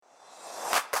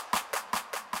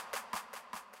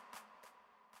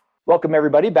Welcome,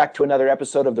 everybody, back to another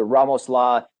episode of the Ramos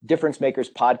Law Difference Makers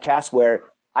podcast, where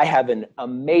I have an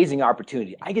amazing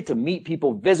opportunity. I get to meet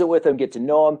people, visit with them, get to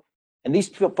know them, and these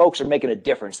folks are making a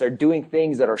difference. They're doing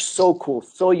things that are so cool,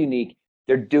 so unique.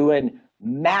 They're doing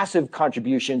massive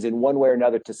contributions in one way or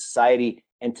another to society,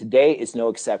 and today is no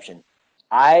exception.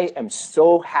 I am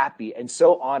so happy and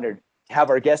so honored to have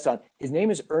our guest on. His name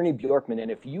is Ernie Bjorkman,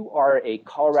 and if you are a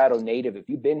Colorado native, if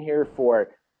you've been here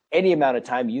for any amount of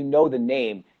time, you know the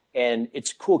name. And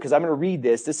it's cool because I'm going to read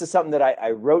this. This is something that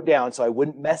I wrote down so I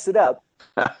wouldn't mess it up.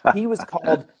 He was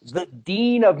called the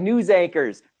Dean of News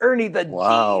Anchors. Ernie, the Dean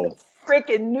of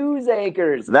freaking News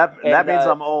Anchors. That means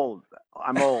I'm old.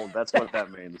 I'm old. That's what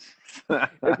that means.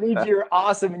 It means you're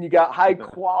awesome and you got high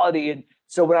quality. And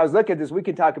so when I was looking at this, we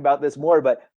can talk about this more,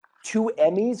 but 2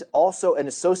 Emmys, also an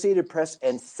Associated Press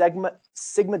and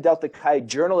Sigma Delta Chi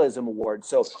Journalism Award.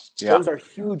 So those are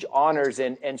huge honors.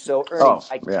 And so, Ernie,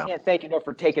 I can't thank you enough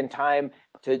for taking time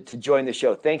to join the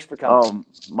show. Thanks for coming.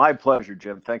 My pleasure,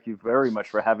 Jim. Thank you very much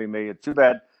for having me. It's too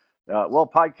bad.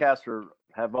 Podcasts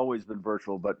have always been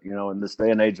virtual, but, in this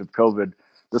day and age of COVID,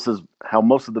 this is how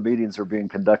most of the meetings are being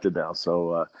conducted now.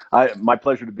 So my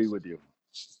pleasure to be with you.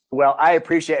 Well, I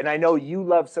appreciate it. And I know you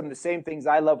love some of the same things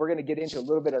I love. We're going to get into a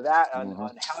little bit of that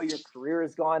on how your career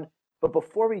has gone. But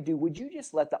before we do, would you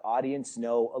just let the audience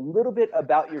know a little bit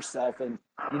about yourself? And,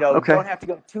 you don't have to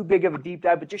go too big of a deep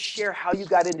dive, but just share how you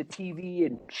got into TV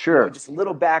and just a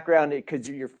little background, because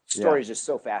your story is just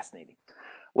so fascinating.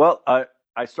 Well,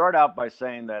 I start out by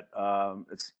saying that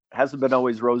it hasn't been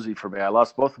always rosy for me. I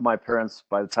lost both of my parents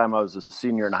by the time I was a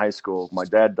senior in high school. My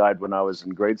dad died when I was in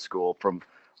grade school from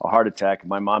a heart attack.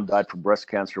 My mom died from breast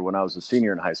cancer when I was a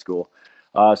senior in high school.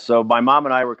 So my mom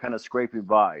and I were kind of scraping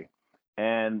by.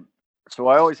 And so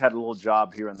I always had a little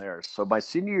job here and there. So my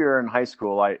senior year in high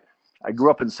school, I grew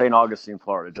up in St. Augustine,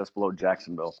 Florida, just below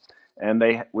Jacksonville. And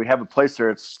we have a place there.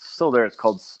 It's still there. It's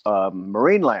called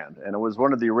Marineland. And it was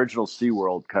one of the original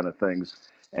SeaWorld kind of things.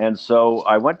 And so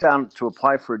I went down to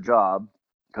apply for a job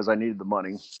because I needed the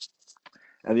money.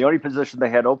 And the only position they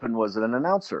had open was an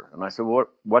announcer. And I said, well,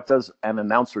 what does an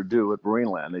announcer do at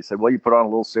Marineland? They said, well, you put on a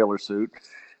little sailor suit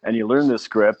and you learn this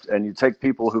script and you take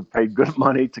people who paid good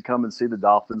money to come and see the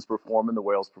dolphins perform and the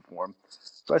whales perform.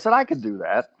 So I said, I could do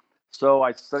that. So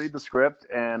I studied the script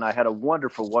and I had a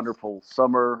wonderful, wonderful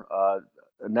summer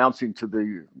announcing to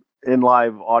the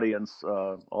in-live audience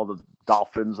all the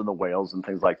dolphins and the whales and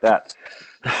things like that.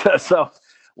 So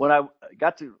when I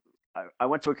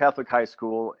went to a Catholic high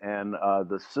school, and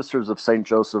the Sisters of St.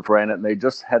 Joseph ran it, and they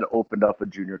just had opened up a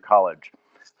junior college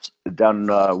down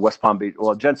in West Palm Beach,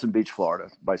 Jensen Beach, Florida,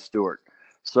 by Stewart.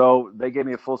 So they gave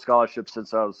me a full scholarship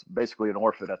since I was basically an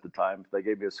orphan at the time. They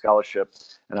gave me a scholarship,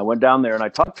 and I went down there, and I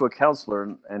talked to a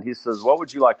counselor, and he says, what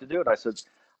would you like to do? And I said,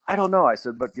 I don't know. I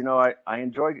said, but, I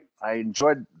enjoyed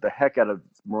the heck out of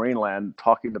Marineland,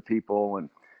 talking to people, and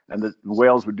the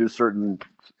whales would do certain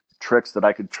tricks that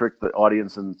I could trick the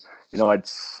audience, and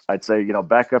I'd say,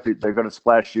 back up, they're going to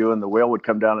splash you, and the whale would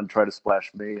come down and try to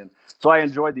splash me. And so I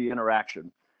enjoyed the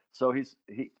interaction. So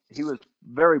he was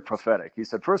very prophetic. He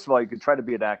said, first of all, you could try to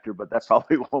be an actor, but that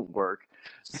probably won't work.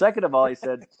 Second of all, he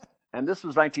said, and this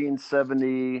was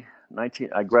 1970,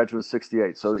 I graduated in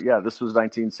 68. So this was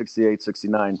 1968,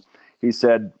 69. He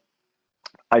said,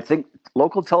 I think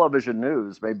local television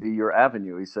news may be your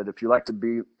avenue. He said, if you like to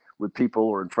be with people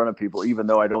or in front of people, even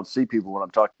though I don't see people when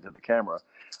I'm talking to the camera,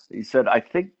 he said, I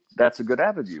think that's a good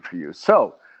avenue for you.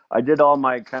 So I did all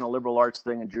my kind of liberal arts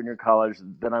thing in junior college.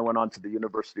 Then I went on to the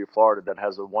University of Florida that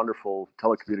has a wonderful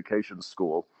telecommunications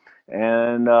school.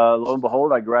 And lo and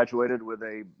behold, I graduated with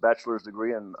a bachelor's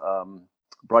degree in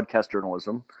broadcast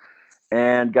journalism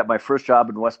and got my first job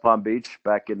in West Palm Beach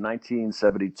back in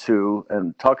 1972.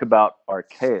 And talk about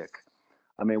archaic.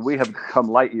 I mean, we have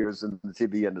come light years in the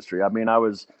TV industry. I mean, I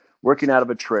was working out of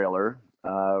a trailer.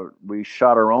 We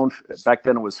shot our own. Back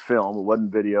then it was film. It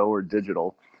wasn't video or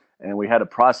digital. And we had to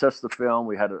process the film.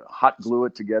 We had to hot glue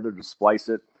it together to splice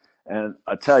it. And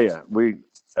I tell you,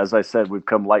 as I said, we've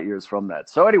come light years from that.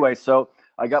 So anyway,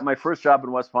 I got my first job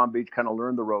in West Palm Beach, kind of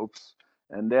learned the ropes.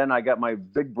 And then I got my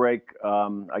big break.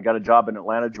 I got a job in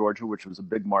Atlanta, Georgia, which was a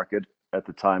big market at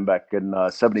the time back in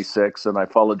 76. And I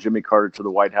followed Jimmy Carter to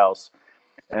the White House.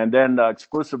 And then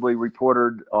exclusively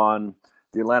reported on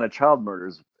the Atlanta child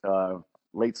murders,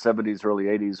 late 70s, early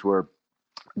 80s, where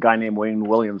a guy named Wayne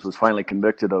Williams was finally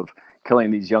convicted of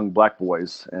killing these young black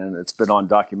boys. And it's been on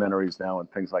documentaries now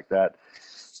and things like that.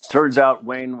 Turns out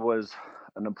Wayne was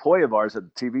an employee of ours at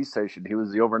the TV station. He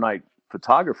was the overnight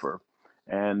photographer.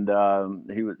 And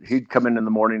he'd come in the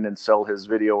morning and sell his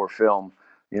video or film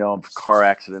car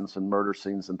accidents and murder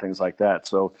scenes and things like that.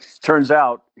 So turns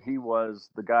out he was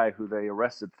the guy who they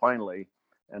arrested finally.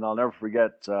 And I'll never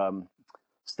forget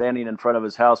standing in front of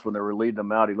his house when they were leading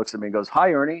him out. He looks at me and goes,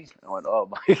 "Hi, Ernie." I went, "Oh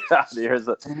my God, here's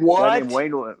a guy named What?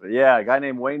 Wayne." Yeah, a guy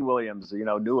named Wayne Williams,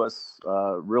 knew us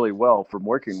really well from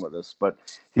working with us. But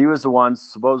he was the one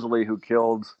supposedly who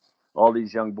killed all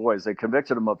these young boys. They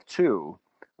convicted him of two.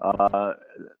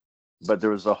 But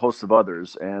there was a host of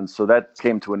others, and so that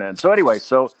came to an end. So anyway,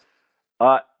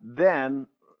 then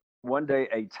one day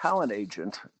a talent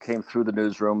agent came through the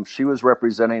newsroom. She was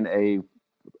representing a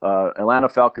Atlanta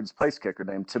Falcons place kicker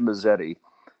named Tim Mazzetti.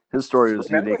 His story was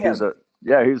Remember unique. him?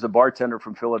 He was a bartender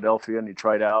from Philadelphia, and he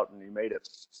tried out and he made it.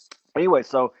 Anyway,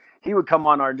 so he would come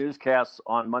on our newscasts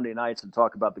on Monday nights and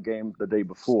talk about the game the day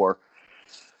before.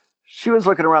 She was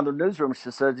looking around the newsroom.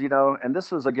 She said, and this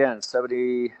was again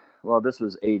 70. Well, this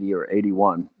was 80 or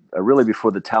 81, really before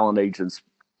the talent agents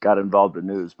got involved in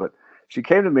news. But she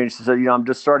came to me and she said, I'm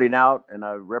just starting out and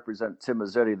I represent Tim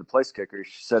Mazzetti, the place kicker.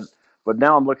 She said, but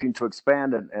now I'm looking to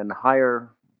expand and hire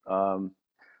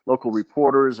local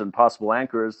reporters and possible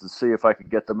anchors to see if I could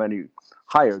get them any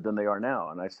higher than they are now.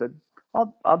 And I said,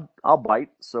 I'll bite.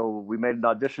 So we made an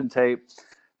audition tape.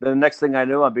 Then the next thing I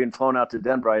knew, I'm being flown out to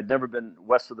Denver. I had never been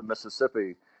west of the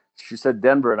Mississippi. She said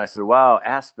Denver, and I said, "Wow,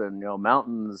 Aspen,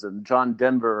 mountains, and John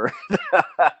Denver."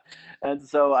 And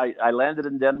so I landed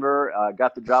in Denver,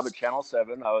 got the job at Channel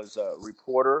 7. I was a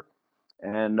reporter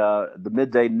and the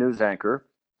midday news anchor.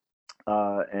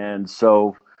 And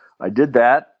so I did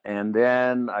that, and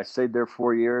then I stayed there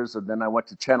 4 years, and then I went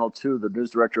to Channel 2. The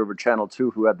news director over Channel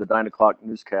 2, who had the 9 o'clock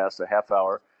newscast, a half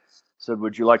hour, said,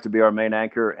 "Would you like to be our main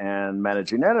anchor and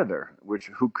managing editor,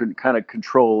 who kind of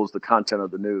controls the content of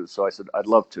the news?" So I said, "I'd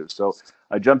love to." So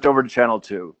I jumped over to Channel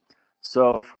 2.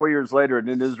 So 4 years later, a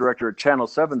new news director at Channel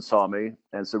 7 saw me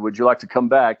and said, "Would you like to come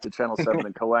back to Channel 7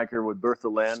 and co-anchor with Bertha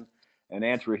Lynn and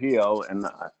Ann Trujillo?" And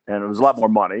it was a lot more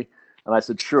money. And I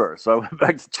said, "Sure." So I went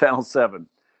back to Channel 7.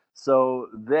 So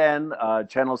then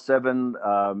Channel 7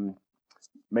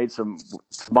 made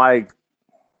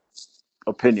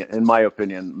in my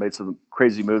opinion, made some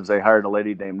crazy moves. They hired a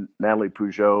lady named Natalie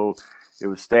Peugeot. It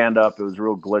was stand up. It was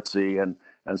real glitzy.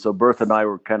 And so Bertha and I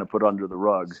were kind of put under the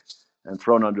rug and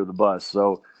thrown under the bus.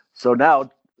 So now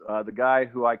the guy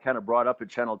who I kind of brought up at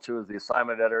Channel 2 as the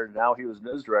assignment editor, now he was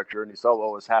news director, and he saw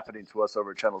what was happening to us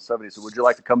over at Channel 7. He said, "Would you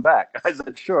like to come back?" I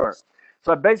said, "Sure."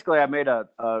 So I made a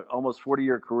almost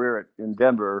 40-year career in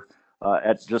Denver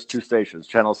at just two stations,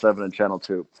 Channel 7 and Channel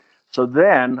 2. So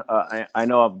then I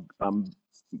know I'm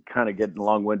kind of getting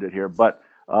long-winded here, but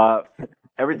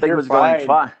everything was going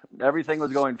fine. Everything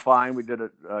was going fine. We did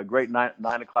a great 9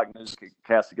 o'clock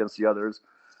newscast against the others.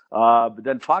 But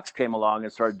then Fox came along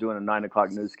and started doing a 9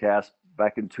 o'clock newscast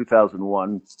back in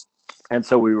 2001. And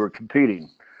so we were competing.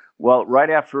 Well, right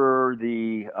after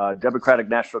the Democratic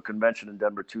National Convention in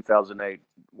Denver 2008,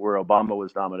 where Obama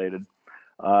was nominated,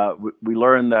 we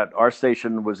learned that our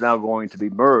station was now going to be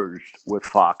merged with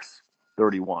Fox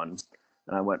 31.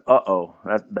 And I went, uh-oh,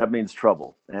 that means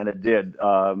trouble. And it did.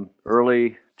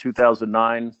 Early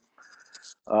 2009,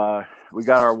 we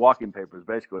got our walking papers,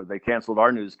 basically. They canceled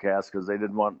our newscast because they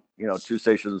didn't want, two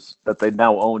stations that they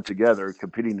now own together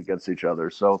competing against each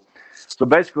other. So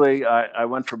basically, I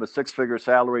went from a six-figure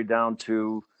salary down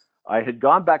to, I had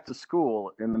gone back to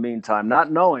school in the meantime,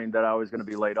 not knowing that I was going to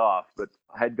be laid off, but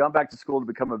I had gone back to school to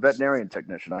become a veterinarian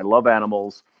technician. I love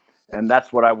animals, and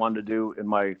that's what I wanted to do in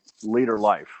my later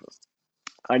life.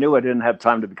 I knew I didn't have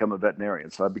time to become a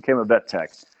veterinarian, so I became a vet tech.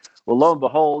 Well, lo and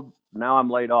behold, now I'm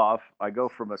laid off. I go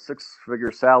from a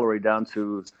six-figure salary down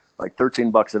to like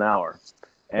 $13 an hour.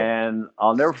 And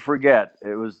I'll never forget,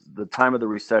 it was the time of the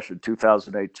recession,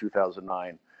 2008,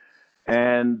 2009.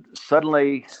 And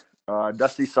suddenly,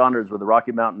 Dusty Saunders with the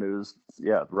Rocky Mountain News,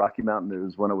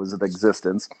 when it was in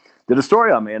existence, did a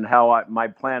story on me and how my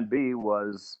plan B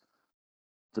was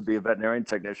to be a veterinarian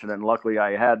technician. And luckily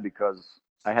I had, because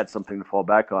I had something to fall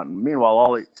back on. Meanwhile,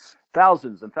 all the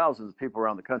thousands and thousands of people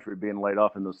around the country being laid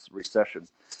off in this recession.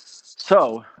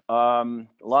 So,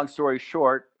 long story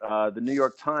short, the New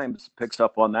York Times picks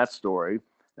up on that story,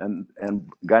 and a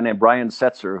guy named Brian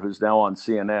Setzer, who's now on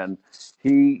CNN,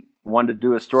 he wanted to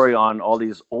do a story on all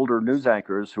these older news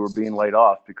anchors who were being laid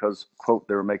off because, quote,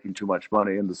 they were making too much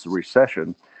money in this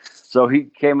recession. So he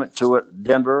came to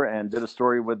Denver and did a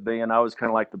story with me, and I was kind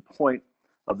of like the point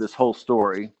of this whole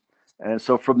story. And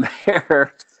so from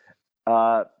there,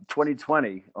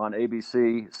 2020 on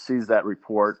ABC sees that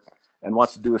report and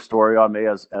wants to do a story on me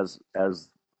as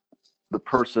the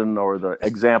person or the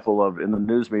example of, in the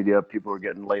news media, people are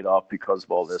getting laid off because of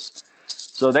all this.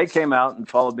 So they came out and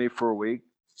followed me for a week.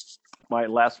 my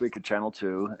last week at Channel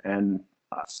 2, and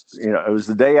it was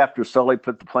the day after Sully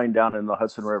put the plane down in the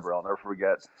Hudson River. I'll never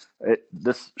forget it.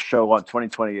 This show on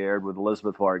 2020 aired with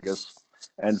Elizabeth Vargas.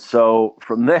 And so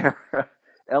from there,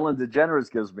 Ellen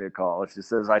DeGeneres gives me a call. She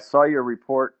says, I saw your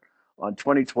report on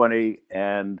 2020,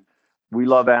 and we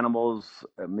love animals,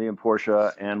 me and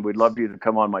Portia, and we'd love you to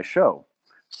come on my show.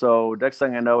 So next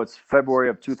thing I know, it's February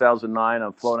of 2009.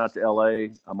 I'm flown out to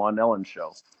LA. I'm on Ellen's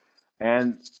show.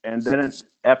 And then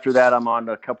after that, I'm on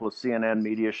a couple of CNN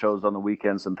media shows on the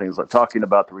weekends and things like talking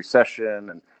about the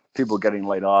recession and people getting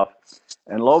laid off.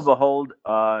 And lo and behold,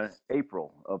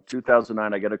 April of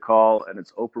 2009, I get a call, and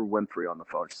it's Oprah Winfrey on the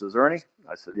phone. She says, Ernie?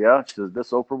 I said, yeah. She says, this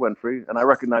Oprah Winfrey. And I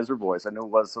recognized her voice. I knew it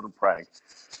was sort of prank.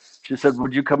 She said,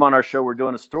 would you come on our show? We're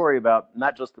doing a story about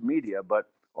not just the media, but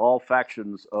all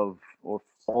factions of, or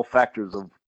all factors of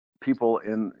people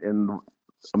in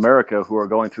America who are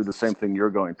going through the same thing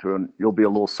you're going through, and you'll be a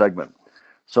little segment.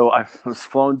 So I was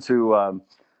flown to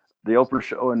the Oprah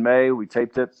show in May. We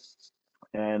taped it.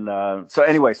 And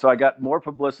so I got more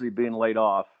publicity being laid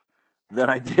off than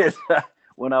I did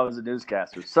when I was a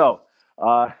newscaster. So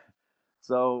I'll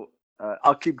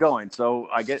keep going. So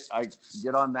I get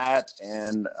on that,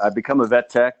 and I become a vet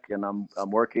tech, and I'm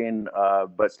working,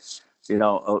 but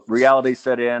reality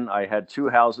set in. I had 2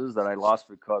 houses that I lost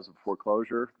because of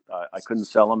foreclosure. I couldn't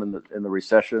sell them in the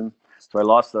recession, so I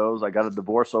lost those. I got a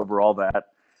divorce over all that,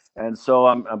 and so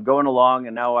I'm going along,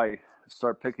 and now I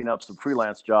start picking up some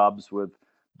freelance jobs with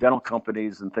dental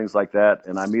companies and things like that.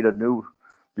 And I meet a new,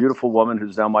 beautiful woman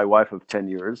who's now my wife of 10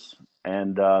 years,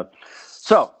 and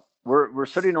so we're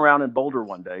sitting around in Boulder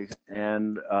one day,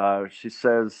 and she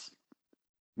says,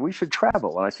 we should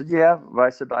travel. And I said, yeah. But I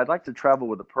said, I'd like to travel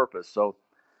with a purpose. So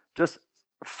just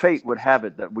fate would have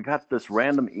it that we got this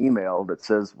random email that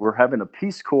says we're having a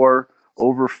Peace Corps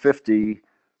over 50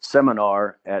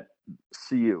 seminar at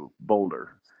CU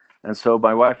Boulder. And so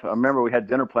my wife, I remember we had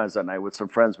dinner plans that night with some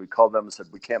friends. We called them and said,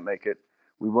 we can't make it.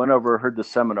 We went over, heard the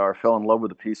seminar, fell in love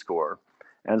with the Peace Corps.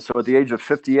 And so at the age of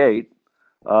 58,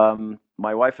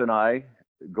 my wife and I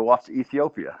go off to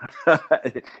Ethiopia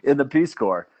in the Peace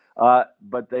Corps.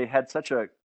 But they had such a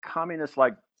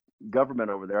communist-like government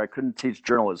over there. I couldn't teach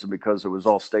journalism because it was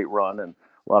all state-run and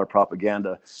a lot of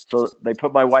propaganda. So they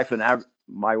put my wife and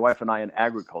I in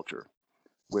agriculture,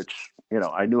 which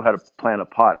I knew how to plant a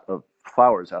pot of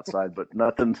flowers outside, but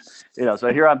nothing.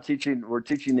 So here we're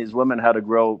teaching these women how to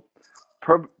grow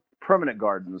permanent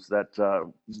gardens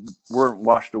that weren't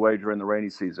washed away during the rainy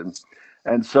season,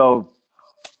 and so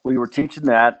we were teaching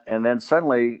that, and then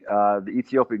suddenly the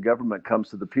Ethiopian government comes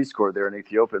to the Peace Corps there in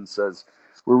Ethiopia and says,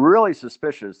 we're really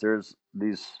suspicious. There's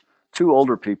these 2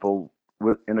 older people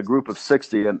in a group of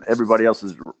 60, and everybody else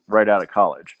is right out of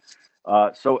college.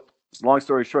 So long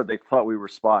story short, they thought we were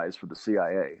spies for the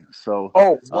CIA. So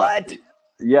what?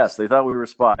 Yes, they thought we were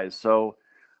spies. So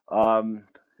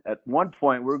at one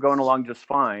point, we were going along just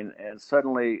fine, and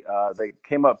suddenly the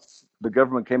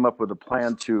government came up with a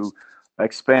plan to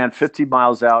expand 50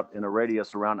 miles out in a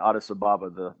radius around Addis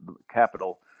Ababa, the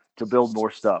capital, to build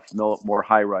more stuff, more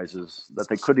high rises that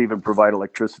they couldn't even provide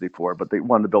electricity for, but they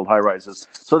wanted to build high rises.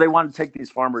 So they wanted to take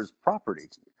these farmers' property.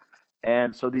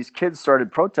 And so these kids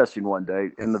started protesting one day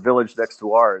in the village next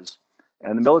to ours,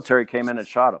 and the military came in and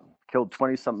shot them, killed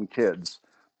 20-something kids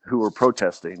who were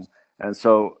protesting. And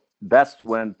so that's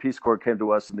when Peace Corps came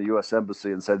to us in the U.S.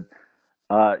 Embassy and said,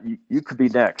 you could be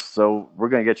next, so we're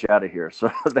going to get you out of here. So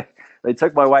they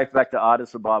took my wife back to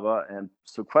Addis Ababa and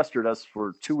sequestered us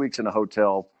for 2 weeks in a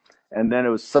hotel. And then it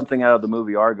was something out of the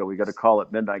movie Argo. We got a call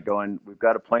at midnight going, we've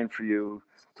got a plane for you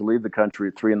to leave the country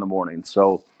at 3 a.m.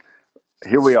 So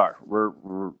here we are. We're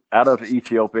out of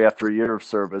Ethiopia after a year of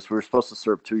service. We were supposed to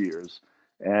serve 2 years,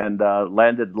 and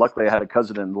landed. Luckily, I had a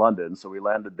cousin in London, so we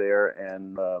landed there,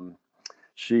 and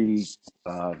she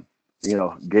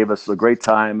gave us a great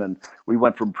time, and we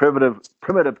went from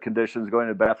primitive conditions, going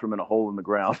to the bathroom in a hole in the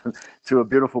ground, to a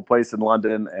beautiful place in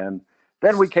London. And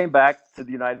then we came back to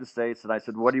the United States, and I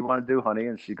said, what do you want to do, honey?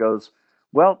 And she goes,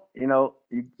 well,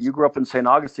 you grew up in St.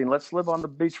 Augustine. Let's live on the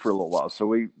beach for a little while. So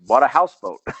we bought a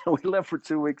houseboat. We lived for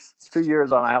 2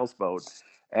 years on a houseboat.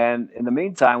 And in the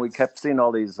meantime, we kept seeing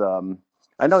all these,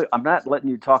 I know I'm not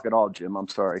letting you talk at all, Jim. I'm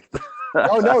sorry.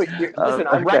 No. Listen,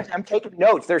 I'm taking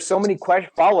notes. There's so many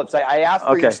follow-ups. I asked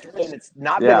for your story, and it's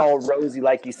not been all rosy,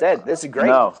 like you said. This is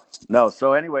great. No.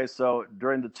 So anyway,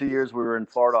 during the 2 years we were in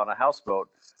Florida on a houseboat,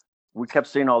 we kept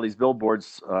seeing all these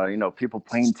billboards, people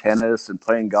playing tennis and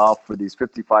playing golf for these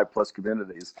 55-plus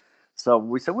communities. So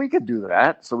we said we could do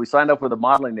that. So we signed up with a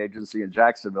modeling agency in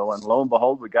Jacksonville, and lo and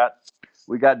behold, we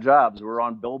got jobs. We were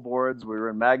on billboards, we were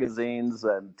in magazines,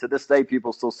 and to this day,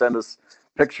 people still send us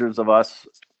pictures of us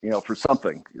for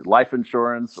something, life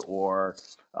insurance or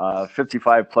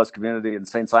 55 plus community in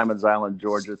St. Simon's Island,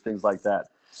 Georgia, things like that.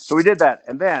 So we did that.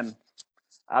 And then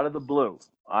out of the blue,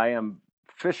 I am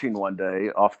fishing one day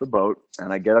off the boat,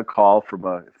 and I get a call from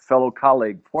a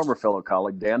former fellow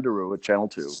colleague, Dan DeRue at Channel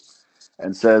 2,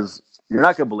 and says, "You're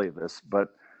not going to believe this,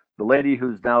 but the lady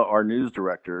who's now our news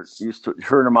director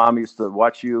her and her mom used to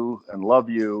watch you and love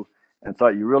you and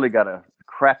thought you really got a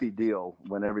crappy deal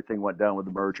when everything went down with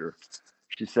the merger."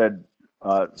 She said,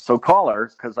 "So call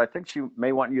her, because I think she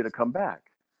may want you to come back."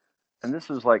 And this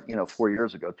was 4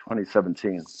 years ago,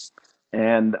 2017.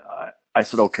 And I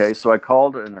said, okay. So I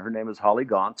called, and her name is Holly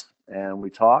Gaunt, and we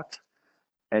talked.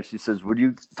 And she says,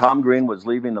 Tom Green was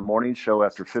leaving the morning show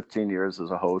after 15 years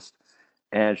as a host.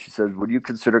 And she said, would you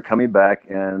consider coming back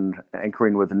and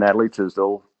anchoring with Natalie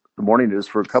Tisdale, the morning news,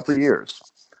 for a couple of years?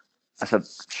 I said,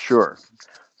 sure.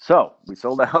 So we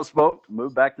sold the houseboat,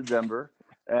 moved back to Denver.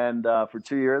 And for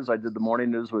 2 years, I did the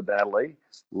morning news with Natalie.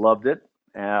 Loved it.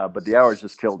 But the hours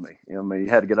just killed me. You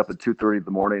had to get up at 2:30 in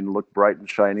the morning and look bright and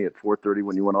shiny at 4:30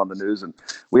 when you went on the news. And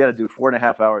we had to do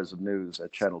 4.5 hours of news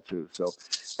at Channel 2. So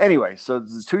anyway, so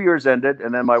the 2 years ended.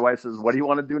 And then my wife says, what do you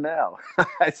want to do now?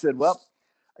 I said, well,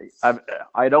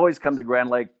 I'd always come to Grand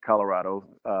Lake, Colorado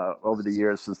over the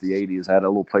years since the 80s. I had a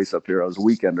little place up here. I was a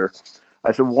weekender.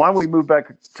 I said, why don't we move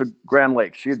back to Grand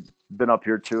Lake? She had been up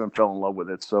here too and fell in love with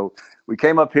it. So we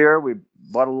came up here, we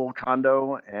bought a little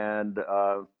condo, and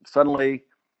suddenly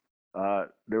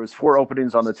there was 4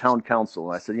 openings on the town council.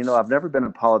 And I said, I've never been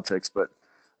in politics, but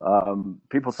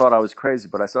people thought I was crazy.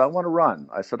 But I said, I want to run.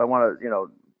 I said, I want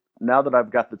to, now that I've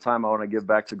got the time, I want to give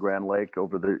back to Grand Lake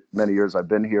over the many years I've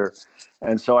been here.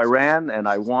 And so I ran and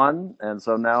I won. And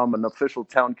so now I'm an official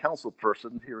town council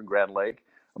person here in Grand Lake.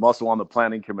 I'm also on the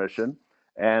planning commission.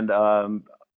 And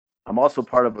I'm also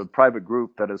part of a private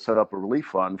group that has set up a relief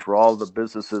fund for all the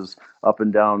businesses up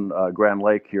and down Grand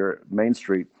Lake here at Main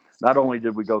Street. Not only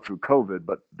did we go through COVID,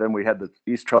 but then we had the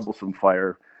East Troublesome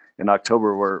fire in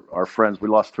October where we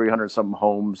lost 300 something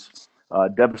homes,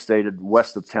 devastated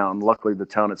west of town. Luckily, the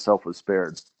town itself was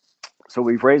spared. So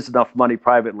we've raised enough money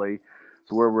privately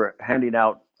to where we're handing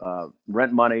out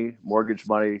rent money, mortgage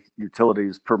money,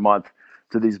 utilities per month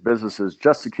to these businesses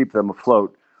just to keep them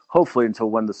afloat. Hopefully until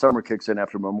when the summer kicks in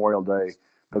after Memorial Day,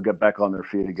 they'll get back on their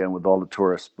feet again with all the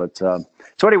tourists. But so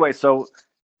anyway,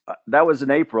 that was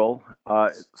in April.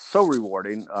 So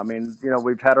rewarding. I mean,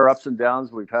 we've had our ups and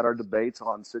downs. We've had our debates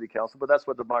on city council, but that's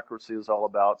what democracy is all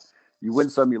about. You win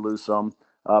some, you lose some.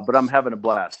 But I'm having a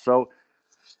blast. So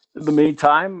in the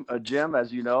meantime, Jim,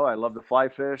 as you know, I love to fly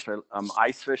fish. I'm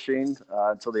ice fishing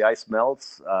until the ice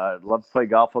melts. I love to play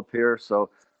golf up here. So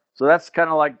that's kind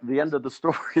of like the end of the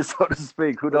story, so to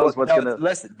speak. Who knows what's going to...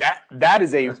 Listen, that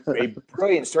is a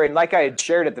brilliant story. And like I had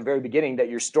shared at the very beginning, that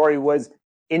your story was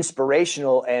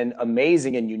inspirational and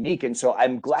amazing and unique. And so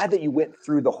I'm glad that you went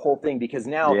through the whole thing, because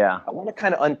now I want to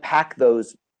kind of unpack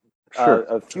those,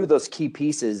 a few of those key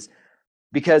pieces.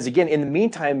 Because again, in the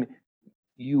meantime,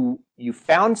 you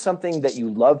found something that you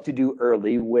love to do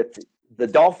early with the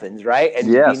dolphins, right? And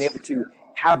being able to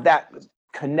have that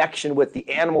connection with the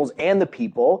animals and the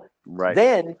people. Right.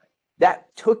 Then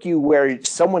that took you where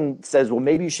someone says, well,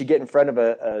 maybe you should get in front of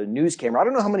a news camera. I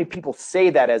don't know how many people say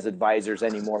that as advisors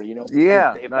anymore,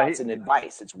 if that's an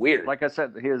advice. It's weird. Like I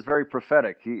said, he is very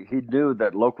prophetic. He knew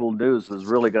that local news was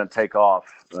really going to take off.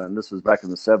 And this was back in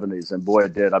the 70s. And boy,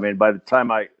 it did. I mean, by the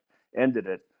time I ended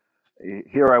it,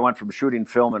 here I went from shooting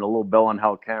film in a little Bell &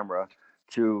 Howell camera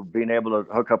to being able to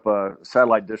hook up a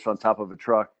satellite dish on top of a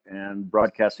truck and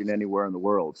broadcasting anywhere in the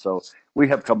world. So we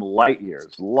have come light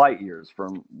years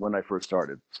from when I first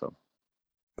started. So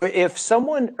if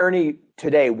someone, Ernie,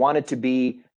 today wanted to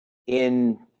be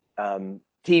in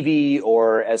TV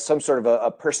or as some sort of a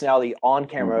personality on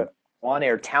camera, on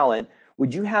air talent,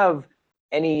 would you have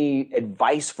any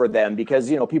advice for them? Because,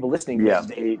 people listening,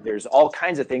 there's all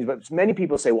kinds of things, but many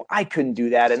people say, well, I couldn't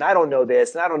do that. And I don't know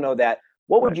this and I don't know that.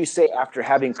 What would you say after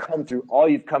having come through all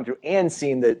you've come through and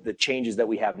seen the changes that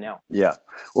we have now? Yeah.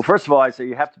 Well, first of all, I say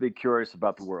you have to be curious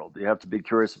about the world. You have to be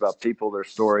curious about people, their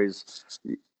stories.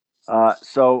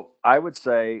 So I would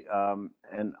say,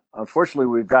 and unfortunately,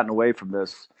 we've gotten away from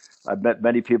this. I've met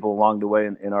many people along the way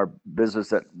in our business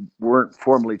that weren't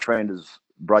formally trained as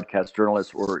broadcast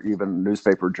journalists or even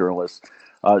newspaper journalists.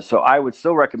 So I would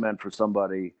still recommend for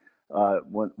somebody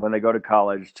when they go to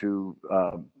college to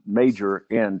major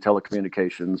in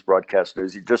telecommunications, broadcast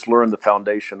news. You just learn the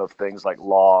foundation of things like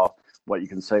law, what you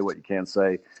can say, what you can't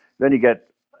say. Then you get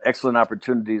excellent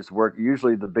opportunities to work.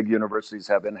 Usually the big universities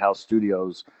have in-house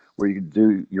studios where you can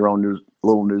do your own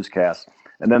little newscasts.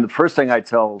 And then the first thing I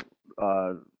tell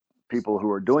people who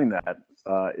are doing that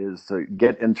is to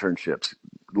get internships,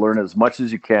 learn as much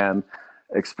as you can,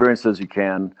 experience as you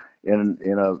can in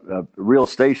a real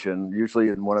station. Usually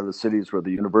in one of the cities where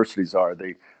the universities are,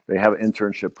 they have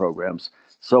internship programs.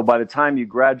 So by the time you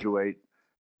graduate,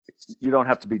 you don't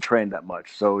have to be trained that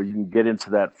much. So you can get into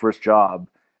that first job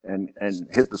and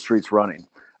hit the streets running.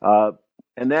 Uh,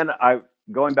 and then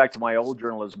going back to my old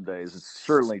journalism days, it's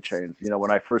certainly changed. You know,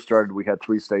 when I first started, we had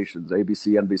three stations: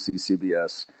 ABC, NBC,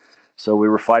 CBS. So we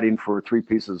were fighting for three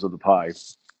pieces of the pie.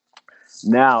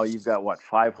 Now you've got what,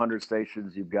 500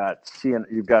 stations. You've got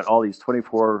all these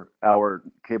 24-hour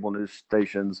cable news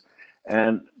stations,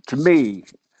 and to me,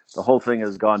 the whole thing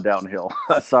has gone downhill.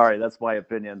 Sorry, that's my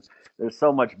opinion. There's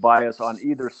so much bias on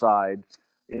either side.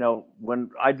 You know,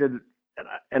 when I did,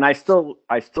 and I still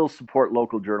support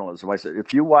local journalism. I said,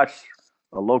 if you watch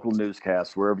a local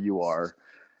newscast wherever you are,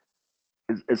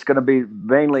 it's going to be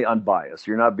mainly unbiased.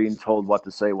 You're not being told what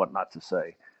to say, what not to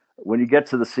say. When you get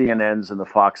to the CNNs and the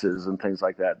Foxes and things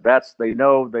like that, they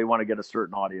know they want to get a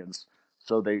certain audience,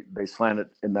 so they slant it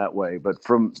in that way. But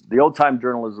from the old time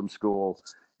journalism school,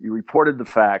 you reported the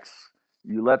facts,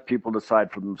 you let people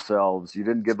decide for themselves. You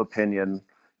didn't give opinion,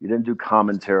 you didn't do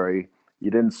commentary, you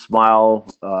didn't smile,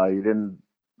 you didn't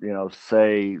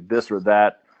say this or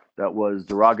that that was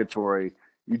derogatory.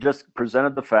 You just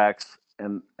presented the facts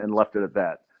and left it at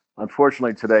that.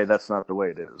 Unfortunately, today that's not the way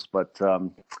it is. But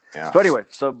Yeah. so anyway,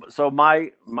 so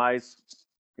my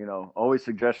always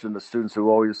suggestion to students who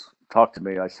always talk to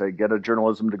me, I say get a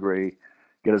journalism degree,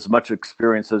 get as much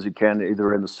experience as you can,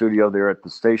 either in the studio there at the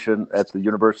station, at the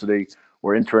university,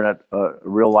 or intern at a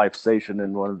real life station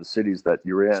in one of the cities that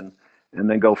you're in, and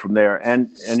then go from there.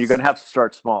 And you're going to have to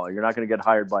start small. You're not going to get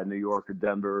hired by New York or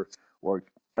Denver or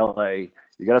LA.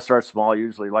 You got to start small.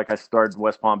 Usually, like I started in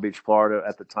West Palm Beach, Florida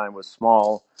at the time, was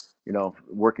small,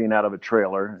 working out of a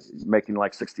trailer, making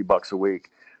like $60 a week.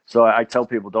 So I tell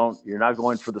people, you're not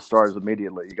going for the stars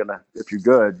immediately. If you're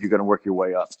good, you're gonna work your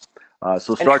way up.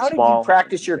 So And start how did you small.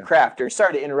 practice your Yeah. craft? Or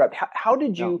sorry to interrupt. How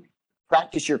did No. you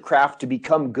practice your craft to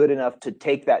become good enough to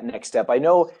take that next step? I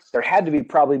know there had to be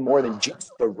probably more than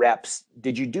just the reps.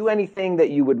 Did you do anything that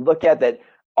you would look at that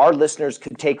our listeners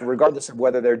could take, regardless of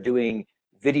whether they're doing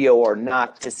video or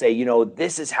not, to say,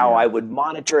 this is how Yeah. I would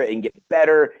monitor it and get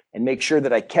better and make sure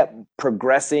that I kept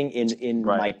progressing in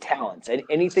Right. my talents? And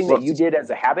anything Well, that you did as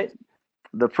a habit?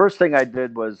 the first thing I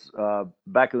did was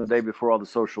back in the day before all the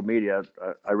social media.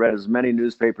 I read as many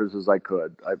newspapers as I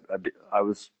could. I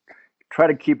was try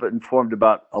to keep it informed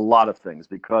about a lot of things,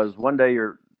 because one day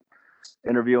you're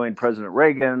interviewing President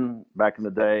Reagan back in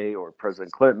the day, or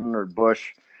President Clinton or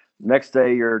Bush. Next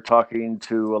day, you're talking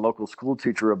to a local school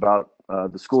teacher about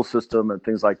the school system and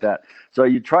things like that. So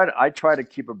I try to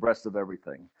keep abreast of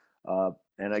everything.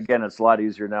 And again, it's a lot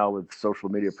easier now with social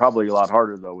media. Probably a lot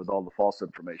harder though with all the false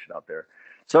information out there.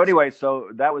 So anyway, so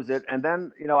that was it. And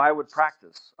then I would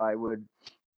practice. I would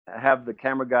have the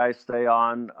camera guy stay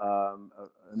on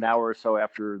an hour or so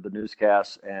after the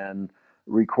newscast and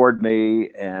record me,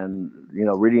 and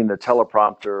reading the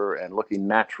teleprompter and looking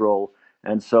natural.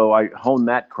 And so I honed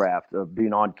that craft of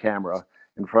being on camera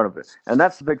in front of it. And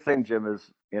that's the big thing, Jim,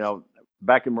 is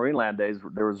back in Marineland days,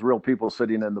 there was real people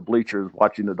sitting in the bleachers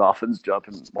watching the Dolphins jump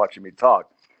and watching me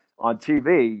talk. On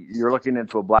TV, you're looking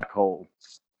into a black hole.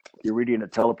 You're reading a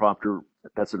teleprompter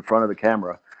that's in front of the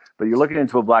camera, but you're looking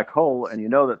into a black hole, and you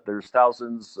know that there's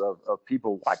thousands of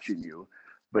people watching you,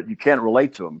 but you can't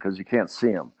relate to them because you can't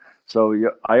see them. So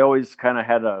I always kind of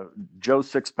had a Joe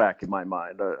Sixpack in my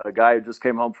mind, a guy who just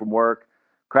came home from work,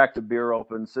 cracked a beer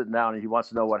open, sitting down, and he wants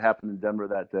to know what happened in Denver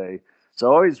that day. So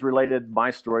I always related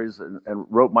my stories and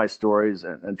wrote my stories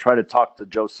and try to talk to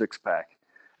Joe Sixpack.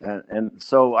 And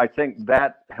so I think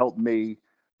that helped me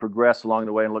progress along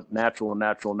the way and look natural and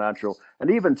natural and natural.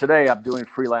 And even today, I'm doing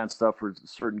freelance stuff for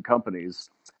certain companies,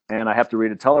 and I have to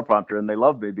read a teleprompter, and they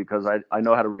love me because I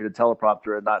know how to read a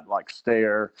teleprompter and not like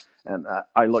stare, and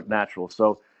I look natural.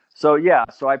 So yeah,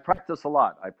 so I practice a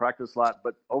lot.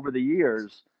 But over the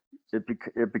years, it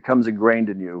becomes ingrained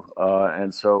in you,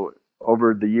 and so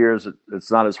over the years, it's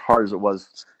not as hard as it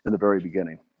was in the very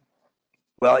beginning.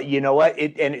 Well, you know what?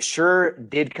 It sure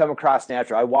did come across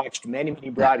natural. I watched many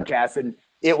broadcasts, and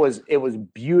it was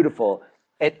beautiful.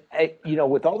 And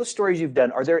with all the stories you've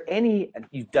done, are there any?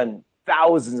 You've done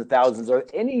thousands and thousands. Are there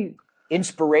any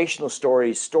inspirational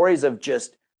stories of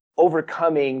just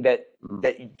overcoming that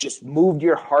just moved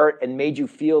your heart and made you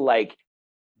feel like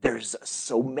there's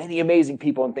so many amazing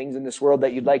people and things in this world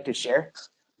that you'd like to share?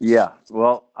 Yeah,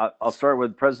 well, I'll start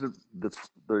with the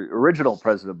original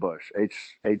President Bush,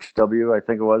 HW, I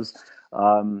think it was.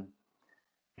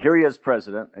 Here he is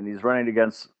president, and he's running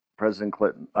against President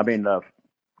Clinton.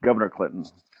 Governor Clinton.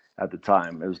 at the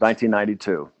time. It was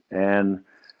 1992, and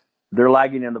they're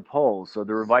lagging in the polls. So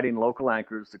they're inviting local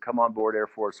anchors to come on board Air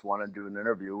Force One and do an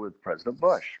interview with President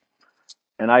Bush.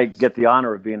 And I get the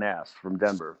honor of being asked from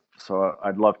Denver. So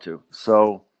I'd love to.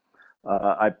 So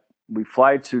we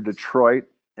fly to Detroit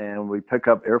and we pick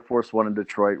up Air Force One in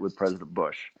Detroit with President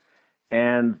Bush.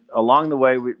 And along the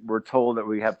way, we're told that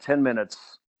we have 10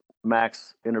 minutes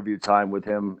max interview time with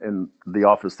him in the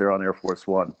office there on Air Force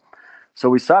One. So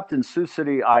we stopped in Sioux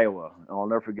City, Iowa. And I'll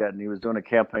never forget. And he was doing a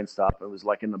campaign stop. It was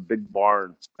like in the big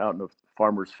barn out in the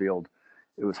farmer's field.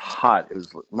 It was hot. It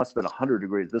must have been 100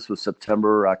 degrees. This was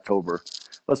September, October.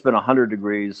 Must have been 100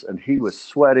 degrees. And he was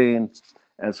sweating.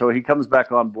 And so he comes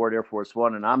back on board Air Force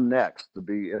One, and I'm next to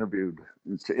interview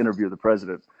the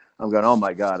president. I'm going, oh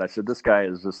my God. I said, this guy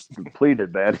is just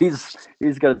depleted, man. He's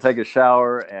going to take a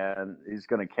shower and he's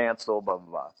going to cancel, blah, blah,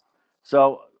 blah.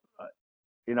 So,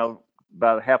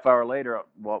 about a half hour later,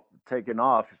 while taking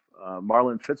off,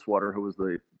 Marlin Fitzwater, who was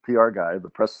the PR guy, the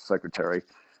press secretary,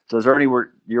 says, Ernie,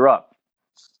 you're up.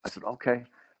 I said, okay.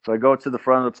 So I go to the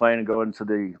front of the plane and go into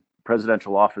the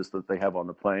presidential office that they have on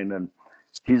the plane. And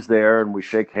he's there and we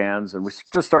shake hands and we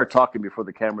just start talking before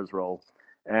the cameras roll.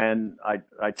 And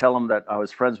I tell him that I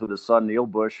was friends with his son, Neil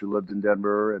Bush, who lived in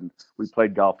Denver, and we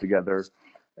played golf together.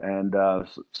 And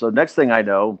so next thing I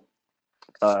know,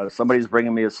 somebody's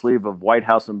bringing me a sleeve of White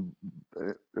House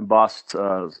embossed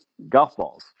golf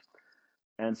balls.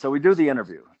 And so we do the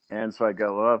interview. And so I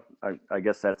go, well, I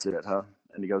guess that's it, huh?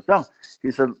 And he goes, no. He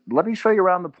said, let me show you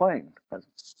around the plane. I said,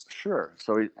 sure.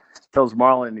 So he tells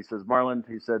Marlin, he says, Marlin,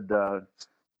 he said,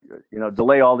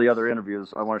 delay all the other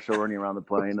interviews. I want to show Ernie around the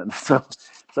plane. And so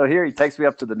here he takes me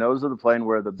up to the nose of the plane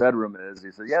where the bedroom is.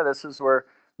 He said, yeah, this is where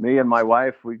me and my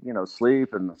wife, we,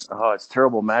 sleep, and it's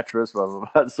terrible mattress, blah, blah,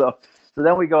 blah. So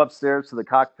then we go upstairs to the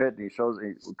cockpit, and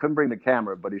we couldn't bring the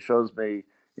camera, but he shows me,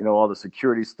 all the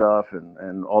security stuff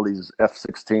and all these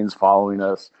F-16s following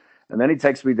us. And then he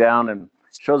takes me down and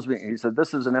shows me, he said,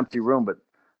 this is an empty room, but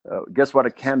guess what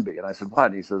it can be? And I said, what?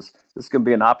 And he says, this can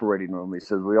be an operating room. He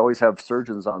says, we always have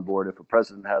surgeons on board. If a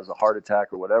president has a heart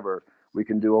attack or whatever, we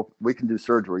can do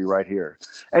surgery right here.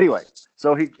 Anyway,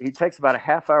 so he takes about a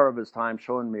half hour of his time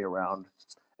showing me around.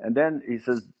 And then he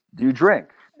says, do you drink?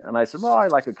 And I said, well, I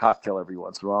like a cocktail every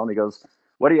once in a while. And he goes,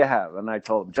 what do you have? And I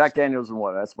told him, Jack Daniels and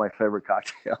water. That's my favorite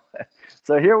cocktail.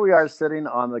 So here we are sitting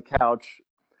on the couch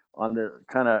on the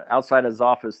kind of outside his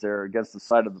office there against the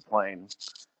side of the plane,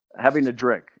 having a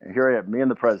drink. And here I am, me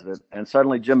and the president. And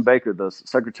suddenly Jim Baker, the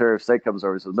Secretary of State, comes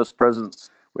over and says, Mr. President,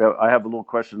 I have a little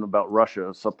question about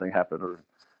Russia. Something happened, or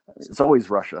it's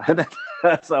always Russia.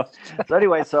 so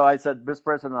anyway, so I said, Mr.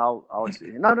 President, I'll see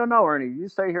you. No, Ernie, you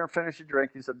stay here and finish your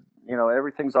drink. He said,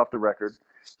 everything's off the record.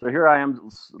 So here I am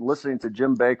listening to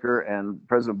Jim Baker and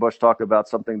President Bush talk about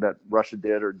something that Russia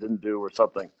did or didn't do or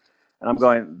something. And I'm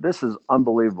going, this is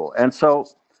unbelievable. And so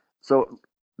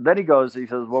then he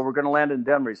says, well, we're going to land in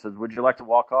Denver. He says, would you like to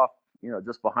walk off,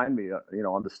 just behind me,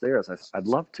 on the stairs? I said, I'd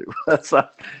love to.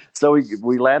 so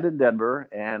we land in Denver,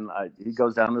 and he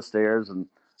goes down the stairs, and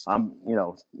I'm,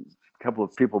 a couple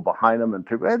of people behind him, and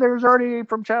people, hey, there's Ernie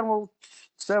from Channel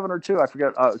 7 or 2. I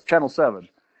forget, Channel 7.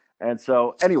 And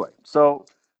so anyway,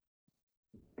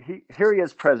 here he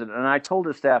is president. And I told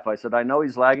his staff, I said, I know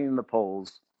he's lagging in the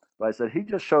polls, but I said, he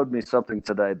just showed me something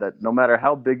today that no matter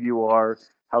how big you are,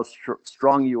 how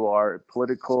strong you are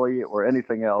politically or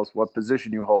anything else, what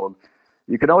position you hold,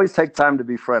 you can always take time to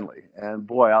be friendly. And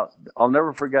boy, I'll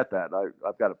never forget that.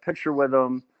 I've got a picture with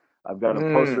him. I've got a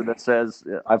poster that says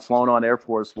I've flown on Air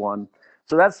Force One.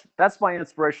 So that's my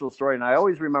inspirational story. And I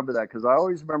always remember that because I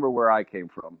always remember where I came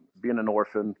from, being an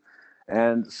orphan.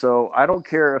 And so I don't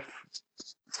care if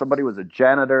somebody was a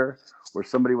janitor or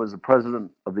somebody was the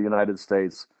president of the United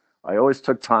States. I always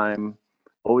took time,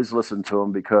 always listened to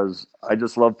them because I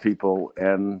just love people.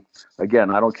 And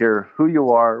again, I don't care who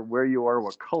you are, where you are,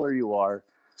 what color you are.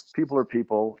 People are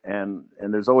people, and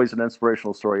there's always an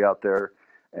inspirational story out there.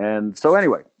 And so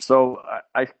anyway,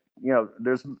 I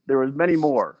there was many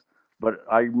more, but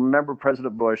I remember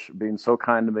President Bush being so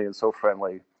kind to me and so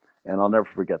friendly, and I'll never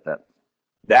forget that.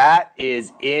 That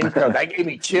is incredible. That gave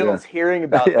me chills hearing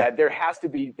about that. There has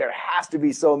to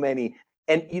be so many.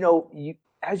 And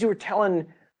as you were telling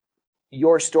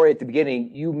your story at the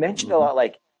beginning, you mentioned a lot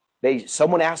like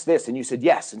someone asked this and you said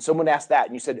yes, and someone asked that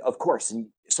and you said of course, and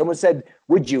someone said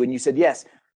would you, and you said yes.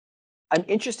 I'm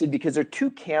interested because there are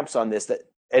two camps on this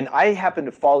and I happen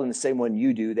to fall in the same one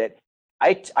you do, that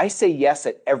I say yes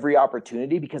at every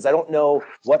opportunity because I don't know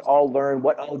what I'll learn,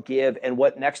 what I'll give, and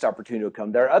what next opportunity will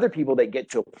come. There are other people that get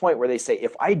to a point where they say,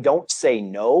 if I don't say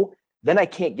no, then I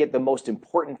can't get the most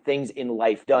important things in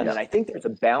life done. Yeah. And I think there's a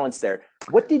balance there.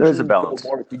 What did There's you a balance. go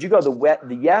more? Did you go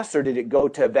the yes, or did it go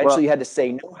to eventually Well, you had to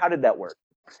say no? How did that work?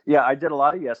 yeah, I did a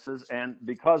lot of yeses, and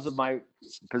because of my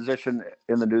position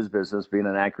in the news business, being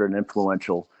an anchor and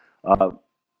influential, uh,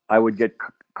 I would get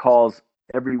calls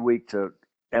every week to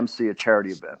MC a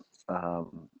charity event,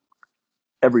 um,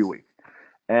 every week,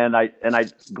 and I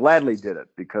gladly did it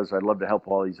because I love to help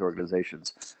all these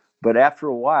organizations. But after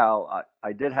a while,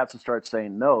 I did have to start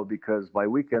saying no because my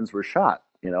weekends were shot.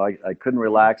 I couldn't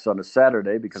relax on a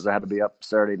Saturday because I had to be up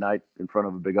Saturday night in front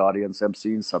of a big audience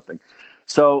emceeing something.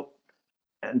 So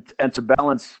and to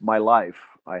balance my life,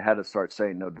 I had to start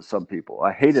saying no to some people.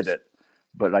 I hated it,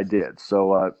 but I did.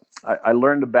 So I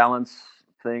learned to balance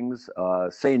things,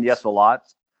 saying yes a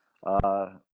lot.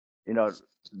 Uh, you know,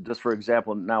 just for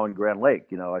example, now in Grand Lake,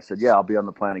 I said, yeah, I'll be on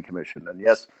the planning commission, and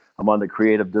yes, I'm on the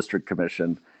creative district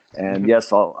commission, and Mhm.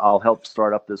 yes, I'll help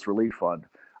start up this relief fund.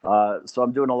 So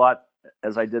I'm doing a lot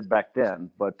as I did back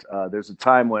then, but there's a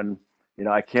time when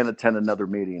I can't attend another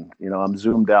meeting. I'm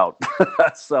zoomed out.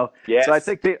 So I Yes.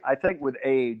 think with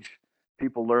age,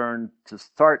 people learn to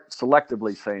start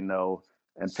selectively saying no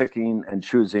and picking and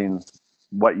choosing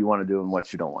what you want to do and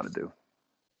what you don't want to do.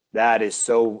 That is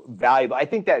so valuable. I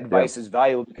think that Yeah. advice is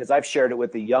valuable because I've shared it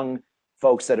with the young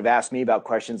folks that have asked me about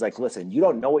questions like, listen, you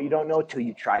don't know what you don't know till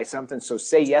you try something. So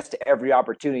say yes to every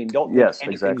opportunity and don't think Yes,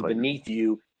 anything's exactly. beneath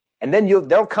you. And then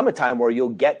there'll come a time where you'll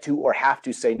get to or have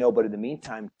to say no, but in the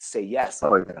meantime, say yes.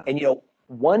 Oh yeah. And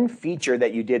one feature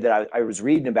that you did that I was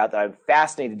reading about that I'm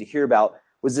fascinated to hear about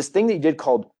was this thing that you did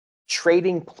called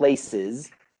trading places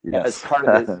as Yes. part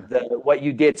of the what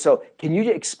you did. So can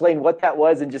you explain what that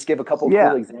was and just give a couple of cool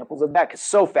Yeah. examples of that? Because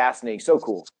so fascinating, so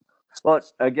cool. Well,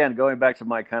 again, going back to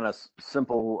my kind of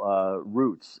simple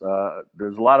roots,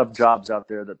 there's a lot of jobs out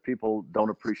there that people don't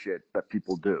appreciate that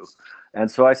people do. And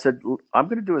so I said, I'm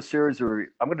going to do a series of,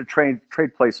 I'm going to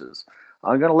trade places.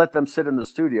 I'm going to let them sit in the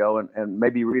studio and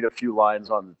maybe read a few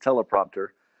lines on the teleprompter,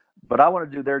 but I want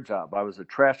to do their job. I was a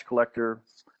trash collector.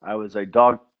 I was a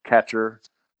dog catcher.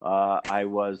 I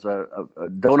was a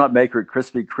donut maker at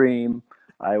Krispy Kreme.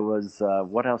 I was,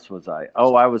 what else was I?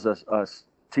 Oh, I was a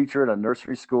teacher at a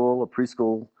nursery school, a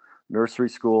preschool nursery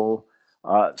school.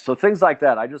 So things like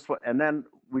that. And then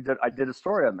I did a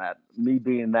story on that, me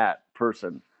being that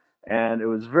person. And it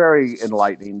was very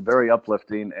enlightening, very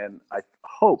uplifting. And I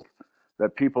hope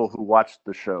that people who watched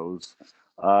the shows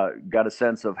got a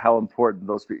sense of how important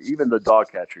those people, even the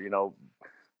dog catcher,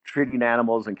 treating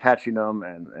animals and catching them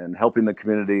and helping the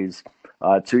communities,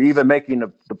 to even making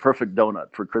the perfect donut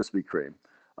for Krispy Kreme.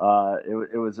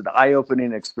 It was an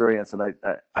eye-opening experience, and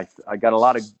I got a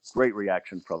lot of great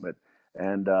reaction from it.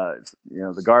 And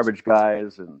the garbage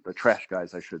guys and the trash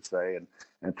guys, I should say,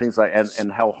 and things like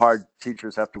and how hard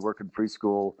teachers have to work in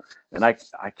preschool. And I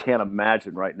can't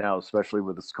imagine right now, especially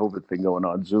with this COVID thing going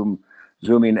on,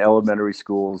 zooming elementary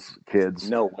schools kids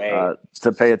No way.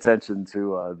 to pay attention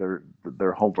to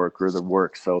their homework or their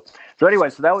work. So anyway,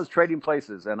 so that was Trading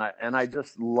Places, and I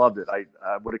just loved it. I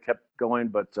would have kept going,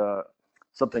 but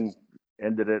something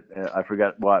ended it. I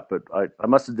forgot what, but I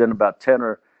must have done about 10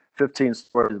 or 15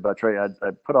 stories about trading.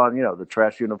 I put on, the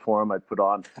trash uniform. I put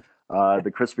on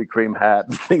the Krispy Kreme hat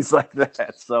and things like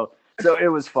that. So it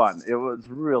was fun. It was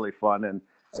really fun. And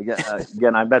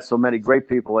again, I met so many great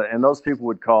people, and those people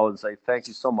would call and say, thank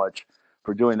you so much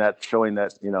for doing that, showing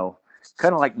that,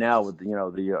 kind of like now with,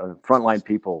 the frontline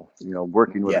people,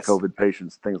 working with the Yes. COVID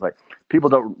patients, things like people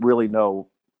don't really know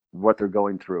what they're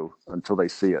going through until they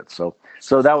see it. So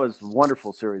that was a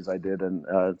wonderful series I did, and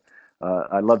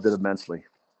I loved it immensely.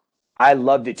 I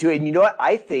loved it too. And you know what?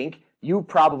 I think you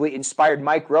probably inspired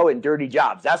Mike Rowe in Dirty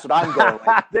Jobs. That's what I'm going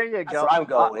with. There you That's go. what I'm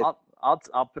going with.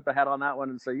 I'll put the hat on that one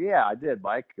and say, yeah, I did,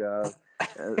 Mike. We're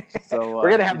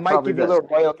gonna have you Mike probably give you a did. little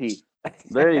royalty.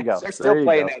 There you go. They're still There you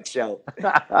playing go. that show.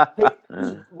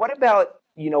 Hey, what about,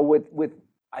 with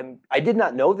I did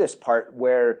not know this part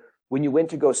where when you went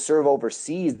to go serve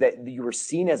overseas that you were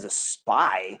seen as a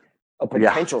spy, a Yeah.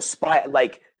 potential spy.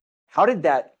 Like, how did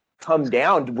that come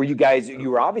down?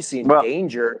 You were obviously in Well,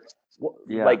 danger.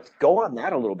 yeah. Like, go on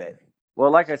that a little bit.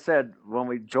 Well, like I said, when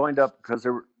we joined up, because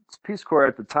Peace Corps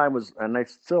at the time was, and they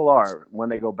still are when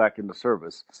they go back into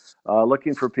service,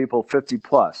 looking for people 50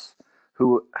 plus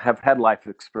who have had life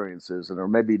experiences and are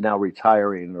maybe now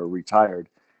retiring or retired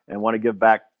and want to give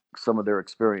back some of their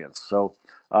experience. So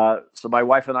my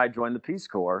wife and I joined the Peace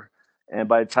Corps, and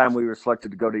by the time we were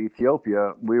selected to go to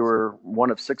Ethiopia, we were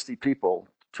one of 60 people,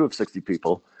 two of 60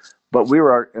 people, but we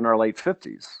were in our late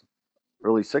 50s,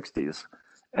 early 60s,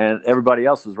 and everybody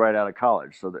else was right out of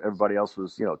college. So everybody else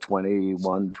was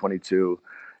 21, 22,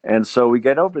 And so we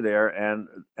get over there, and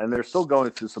they're still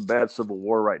going through some bad civil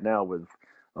war right now with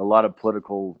a lot of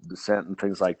political dissent and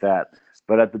things like that.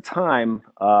 But at the time,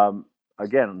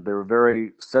 again, they were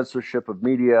very censorship of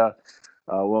media.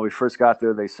 When we first got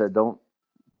there, they said, don't,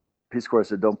 Peace Corps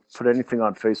said, don't put anything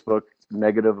on Facebook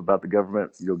negative about the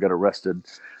government, you'll get arrested.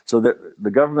 So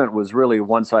the government was really a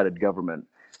one-sided government.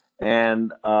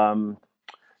 And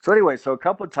so anyway, so a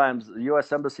couple of times the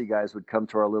U.S. Embassy guys would come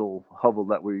to our little hovel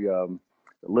that we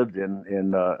lived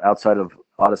in outside of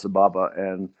Addis Ababa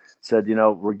and said,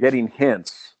 we're getting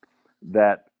hints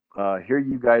that here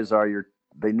you guys are.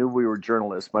 They knew we were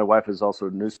journalists. My wife is also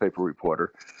a newspaper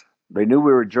reporter. They knew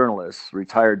we were journalists,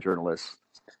 retired journalists,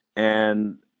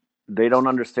 and they don't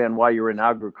understand why you're in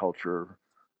agriculture,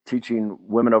 teaching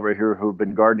women over here who've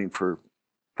been gardening for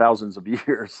thousands of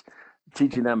years,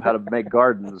 teaching them how to make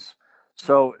gardens.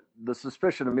 So the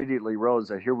suspicion immediately rose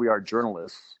that here we are,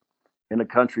 journalists in a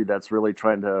country that's really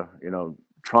trying to,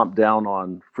 tromp down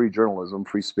on free journalism,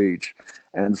 free speech.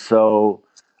 And so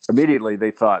immediately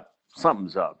they thought,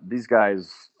 something's up. These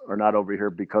guys are not over here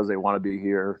because they want to be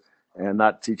here and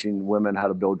not teaching women how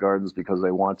to build gardens because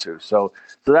they want to. So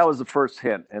that was the first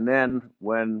hint. And then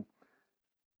when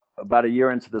about a year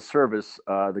into the service,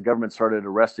 the government started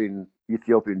arresting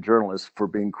Ethiopian journalists for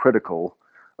being critical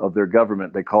of their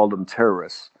government. They called them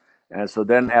terrorists. And so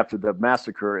then after the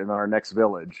massacre in our next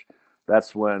village,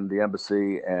 that's when the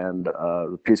embassy and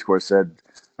the Peace Corps said,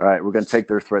 all right, we're going to take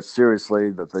their threats seriously,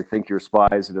 that they think you're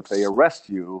spies. And if they arrest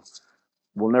you,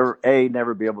 we'll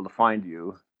never be able to find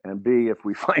you. And B, if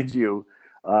we find you,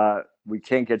 we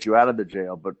can't get you out of the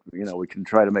jail, but we can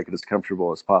try to make it as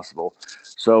comfortable as possible.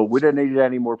 So we didn't need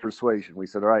any more persuasion. We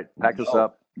said, all right, pack us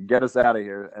up, get us out of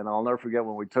here. And I'll never forget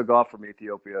when we took off from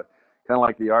Ethiopia, kind of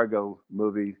like the Argo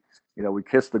movie, we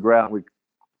kissed the ground, we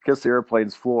kissed the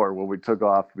airplane's floor when we took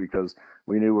off because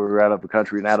we knew we were out of the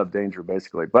country and out of danger,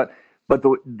 basically. But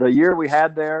the year we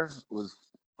had there was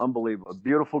unbelievable. A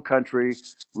beautiful country,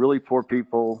 really poor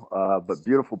people, but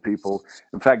beautiful people.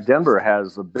 In fact, Denver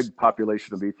has a big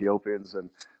population of Ethiopians, and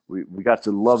we got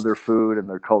to love their food and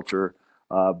their culture.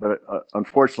 But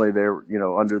unfortunately, they're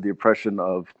under the oppression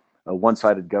of a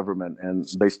one-sided government, and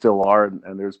they still are.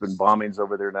 And there's been bombings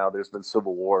over there now. There's been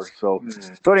civil war. So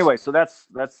anyway, so that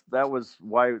was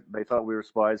why they thought we were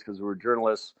spies, because we were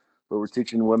journalists, but we're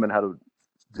teaching women how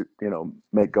to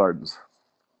make gardens.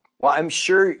 Well, I'm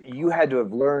sure you had to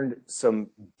have learned some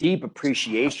deep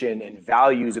appreciation and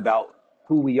values about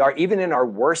who we are. Even in our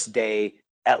worst day,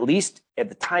 at least at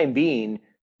the time being,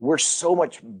 we're so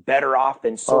much better off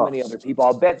than so many other people.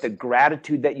 I'll bet the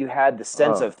gratitude that you had, the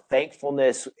sense of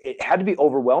thankfulness, it had to be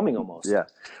overwhelming almost. Yeah.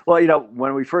 Well,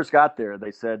 when we first got there,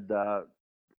 they said,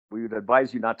 we would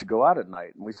advise you not to go out at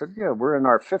night. And we said, yeah, we're in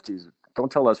our 50s.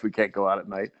 Don't tell us we can't go out at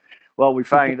night. Well, we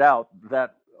find out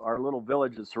that our little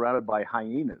village is surrounded by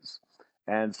hyenas.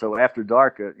 And so after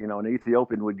dark, an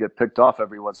Ethiopian would get picked off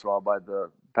every once in a while by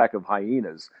the pack of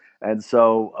hyenas. And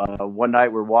so one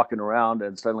night we're walking around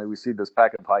and suddenly we see this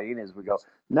pack of hyenas. We go,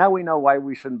 now we know why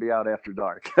we shouldn't be out after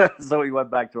dark. So we went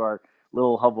back to our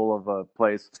little hovel of a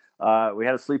place. We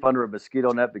had to sleep under a mosquito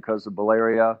net because of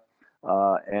malaria.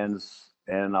 And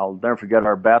I'll never forget,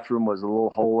 our bathroom was a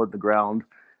little hole in the ground.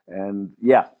 And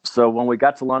yeah, so when we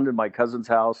got to London, my cousin's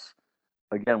house,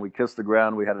 again, we kissed the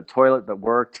ground. We had a toilet that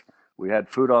worked. We had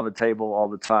food on the table all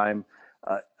the time.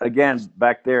 Again,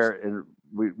 back there, and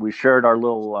we shared our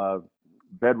little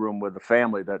bedroom with a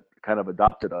family that kind of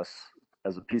adopted us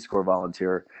as a Peace Corps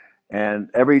volunteer. And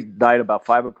every night about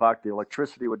 5 o'clock, the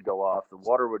electricity would go off, the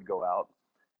water would go out,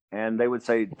 and they would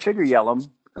say, "Chigger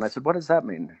yellum." And I said, "What does that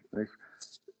mean?"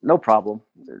 No problem.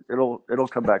 It'll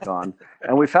come back on.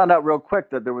 And we found out real quick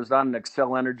that there was not an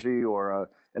Xcel Energy or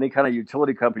any kind of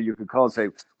utility company you could call and say,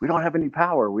 "We don't have any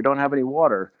power. We don't have any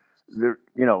water." There,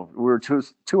 we were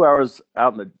 2 hours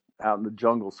out in the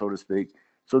jungle, so to speak.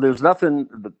 So there's nothing.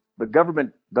 The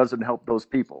government doesn't help those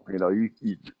people.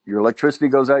 Your electricity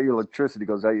goes out. Your electricity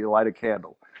goes out. You light a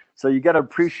candle. So you get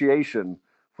appreciation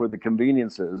for the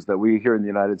conveniences that we here in the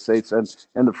United States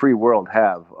and the free world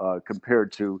have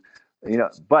compared to.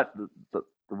 But the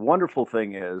wonderful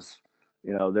thing is,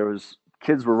 there was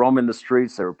kids were roaming the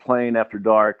streets. They were playing after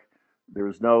dark. There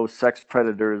was no sex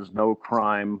predators, no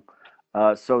crime.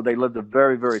 So they lived a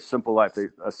very, very simple life.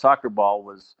 A soccer ball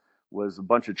was a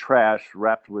bunch of trash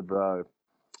wrapped with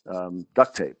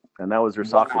duct tape, and that was their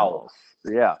soccer balls.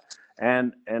 Yeah,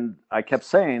 and I kept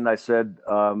saying, I said,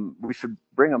 we should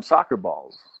bring them soccer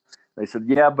balls. They said,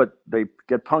 yeah, but they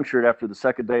get punctured after the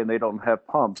second day, and they don't have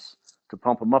pumps to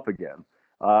pump them up again.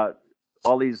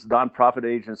 All these nonprofit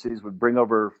agencies would bring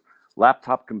over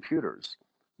laptop computers.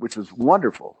 which was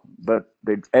wonderful. But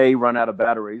they'd run out of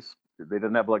batteries. They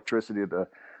didn't have electricity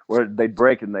where they'd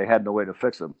break, and they had no way to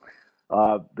fix them.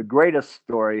 The greatest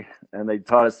story, and they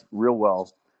taught us real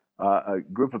well. A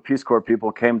group of Peace Corps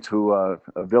people came to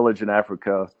a village in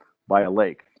Africa by a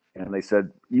lake, and they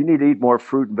said, "You need to eat more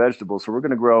fruit and vegetables, so we're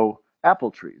going to grow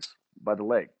apple trees by the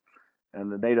lake."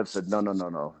 And the natives said,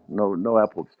 "No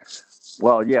apples."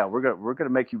 "Well, yeah, we're gonna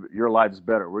make your lives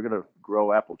better. We're gonna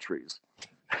grow apple trees."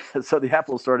 So the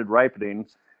apples started ripening,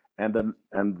 and the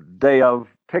day of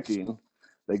picking,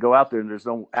 they go out there and there's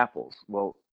no apples.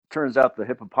 Well, turns out the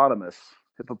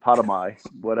hippopotami,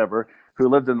 whatever, who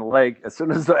lived in the lake, as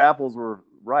soon as the apples were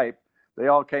ripe, they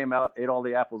all came out, ate all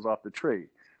the apples off the tree.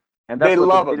 And that's They what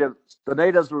love them. the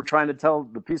natives were trying to tell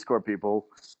the Peace Corps people,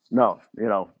 no,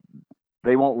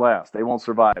 they won't last. They won't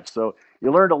survive. So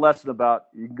you learned a lesson about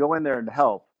you can go in there and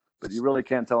help, but you really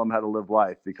can't tell them how to live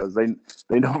life because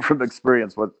they know from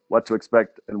experience what to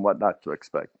expect and what not to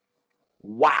expect.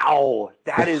 Wow,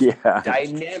 that is Yeah.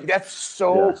 dynamic. That's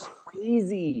so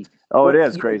crazy. Oh, What it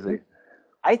is you- crazy.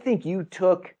 I think you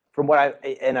took from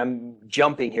and I'm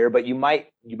jumping here, but you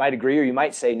might agree or you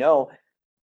might say no.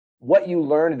 What you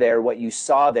learned there, what you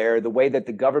saw there, the way that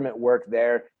the government worked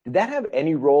there, did that have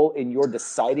any role in your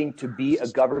deciding to be a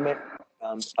government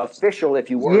official, if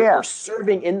you were, Yeah. or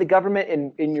serving in the government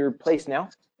in your place now?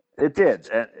 It did.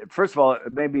 And first of all,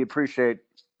 it made me appreciate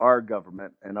our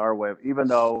government and our way of, even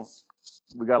though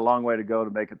we got a long way to go to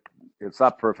make it, it's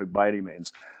not perfect by any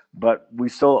means, but we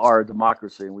still are a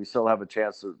democracy and we still have a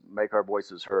chance to make our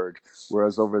voices heard,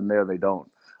 whereas over in there, they don't.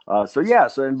 So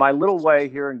in my little way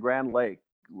here in Grand Lake,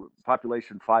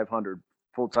 population 500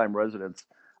 full-time residents,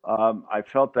 I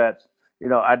felt that,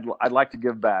 I'd like to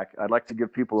give back. I'd like to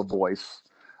give people a voice,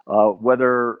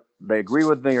 whether they agree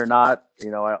with me or not.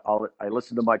 I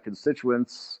listen to my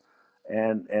constituents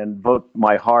and vote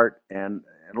my heart and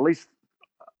at least,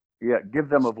 give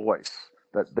them a voice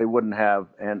that they wouldn't have,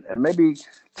 and maybe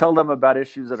tell them about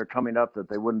issues that are coming up that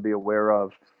they wouldn't be aware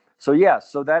of. So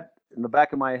that in the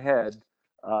back of my head,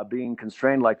 being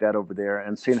constrained like that over there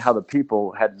and seeing how the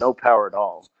people had no power at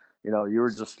all. You were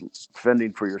just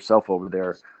fending for yourself over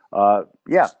there.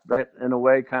 That in a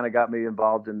way kind of got me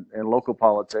involved in local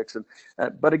politics.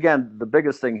 But again, the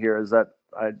biggest thing here is that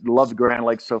I loved Grand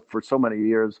Lake for so many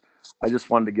years. I just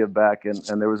wanted to give back,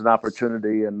 and there was an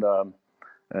opportunity, and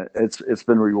it's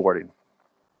been rewarding.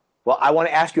 Well, I want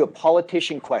to ask you a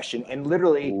politician question, and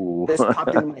literally Ooh. this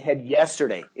popped into my head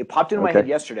yesterday. It popped into my head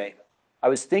yesterday. I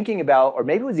was thinking about, or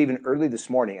maybe it was even early this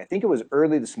morning. I think it was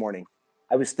early this morning.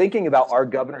 I was thinking about our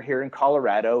governor here in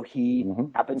Colorado. He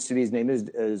happens to be, his name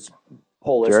is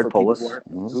Polis, Jared for Polis.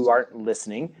 people who aren't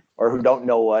listening or who don't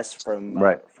know us from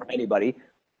anybody.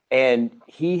 And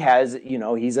he has,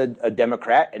 he's a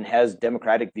Democrat and has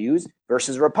Democratic views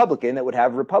versus a Republican that would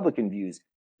have Republican views.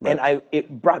 Right. And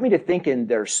it brought me to thinking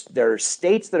there are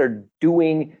states that are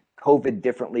doing COVID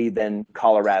differently than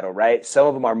Colorado, right? Some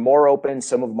of them are more open,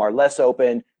 some of them are less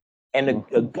open. And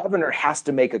a governor has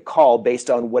to make a call based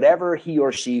on whatever he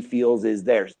or she feels is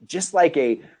theirs. Just like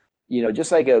a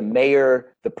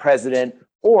mayor, the president,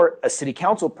 or a city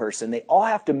council person, they all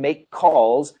have to make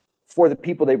calls for the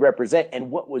people they represent.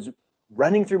 And what was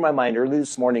running through my mind early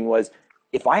this morning was,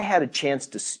 if I had a chance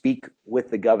to speak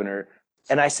with the governor,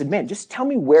 and I said, man, just tell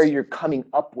me where you're coming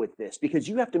up with this, because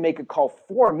you have to make a call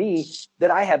for me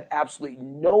that I have absolutely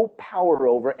no power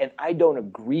over and I don't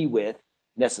agree with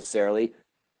necessarily.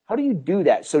 How do you do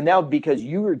that? So now, because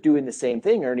you are doing the same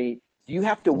thing, Ernie, do you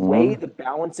have to weigh the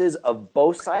balances of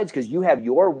both sides? Because you have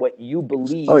what you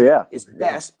believe is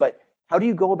best, but how do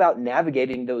you go about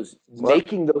navigating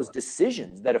making those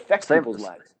decisions that affect people's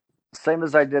lives? Same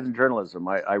as I did in journalism.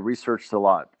 I researched a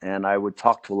lot and I would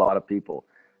talk to a lot of people.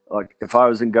 Like if I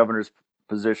was in governor's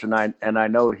position, I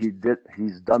know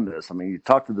he's done this. I mean, you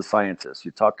talk to the scientists,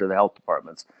 you talk to the health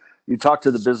departments, you talk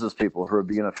to the business people who are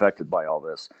being affected by all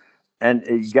this. And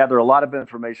you gather a lot of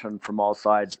information from all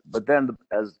sides. But then,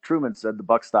 as Truman said, the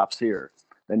buck stops here.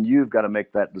 Then you've got to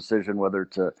make that decision whether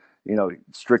to,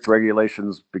 strict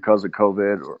regulations because of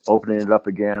COVID or opening it up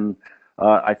again.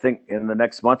 I think in the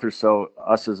next month or so,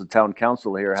 us as a town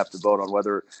council here have to vote on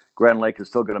whether Grand Lake is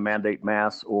still going to mandate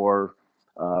masks or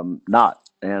not.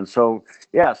 And so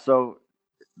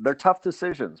they're tough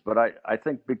decisions. But I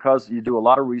think because you do a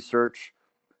lot of research,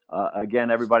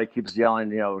 again, everybody keeps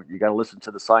yelling, you got to listen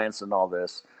to the science and all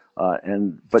this.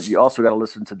 But you also got to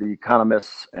listen to the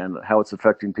economists and how it's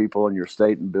affecting people in your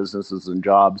state and businesses and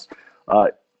jobs.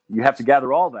 You have to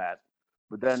gather all that,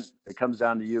 but then it comes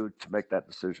down to you to make that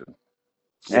decision.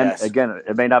 And Yes. again,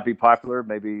 it may not be popular,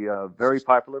 maybe very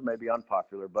popular, maybe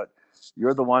unpopular, but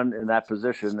you're the one in that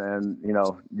position, and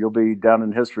you'll be down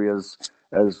in history as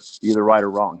either right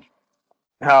or wrong.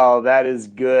 Oh, that is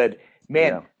good.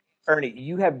 Man, Yeah. Ernie,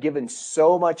 you have given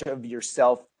so much of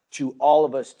yourself to all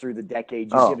of us through the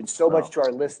decades. You've Oh, given so much oh, to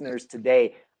our listeners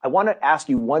today. I want to ask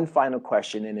you one final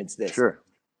question, and it's this. sure.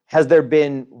 Has there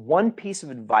been one piece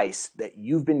of advice that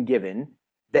you've been given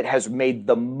that has made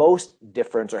the most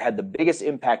difference or had the biggest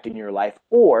impact in your life?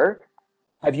 Or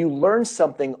have you learned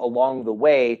something along the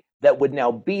way that would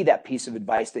now be that piece of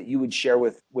advice that you would share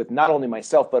with not only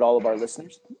myself, but all of our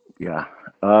listeners? Yeah.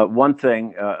 One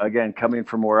thing, again, coming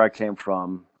from where I came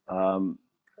from,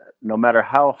 no matter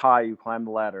how high you climb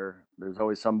the ladder, there's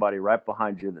always somebody right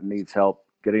behind you that needs help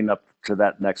getting up to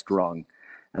that next rung.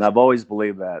 And I've always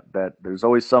believed that there's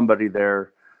always somebody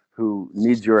there who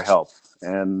needs your help.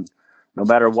 And no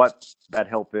matter what that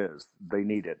help is, they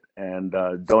need it. And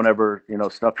don't ever,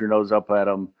 stuff your nose up at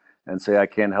them and say, I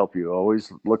can't help you.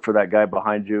 Always look for that guy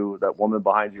behind you, that woman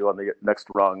behind you on the next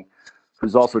rung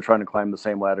who's also trying to climb the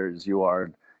same ladder as you are.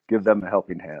 And give them a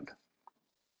helping hand.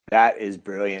 That is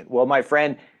brilliant. Well, my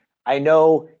friend, I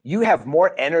know you have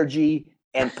more energy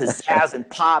and pizzazz and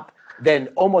pop than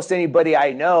almost anybody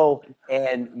I know.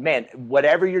 And man,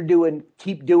 whatever you're doing,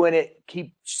 keep doing it.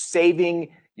 Keep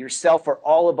saving yourself for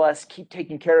all of us. Keep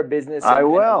taking care of business. I And I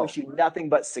will. wish you nothing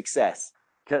but success.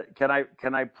 Can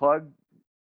I plug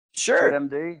Sure.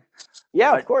 FitMD?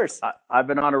 Yeah, of course. I've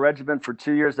been on a regimen for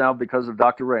 2 years now because of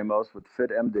Dr. Ramos with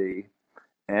FitMD,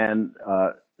 and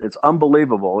it's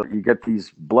unbelievable. You get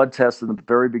these blood tests in the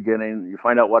very beginning. You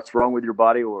find out what's wrong with your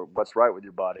body or what's right with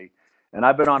your body. And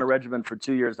I've been on a regimen for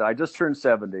 2 years. I just turned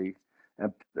 70,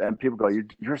 and people go,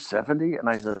 "You're 70?" And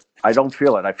I said, "I don't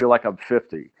feel it. I feel like I'm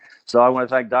 50." So I want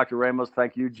to thank Dr. Ramos.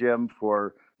 Thank you, Jim,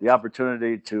 for the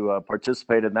opportunity to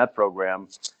participate in that program.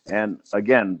 And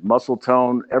again, muscle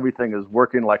tone, everything is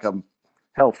working like I'm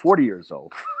 40 years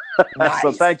old. Nice.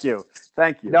 So thank you.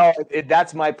 No,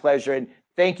 that's my pleasure. And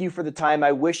thank you for the time.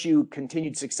 I wish you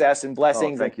continued success and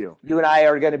blessings. Thank you. You and I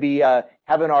are going to be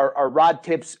having our rod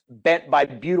tips bent by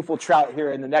beautiful trout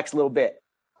here in the next little bit.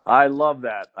 I love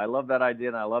that. I love that idea,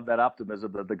 and I love that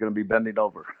optimism that they're going to be bending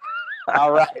over.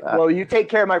 All right. Well, you take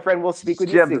care, my friend. We'll speak with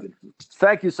you Jim, soon.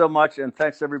 thank you so much, and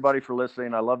thanks everybody for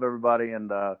listening. I love everybody,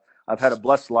 and I've had a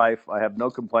blessed life. I have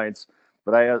no complaints.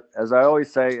 But as I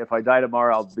always say, if I die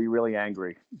tomorrow, I'll be really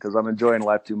angry because I'm enjoying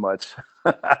life too much.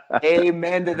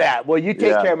 Amen to that. Well, you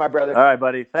take care, my brother. All right,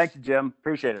 buddy. Thank you, Jim.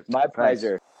 Appreciate it. My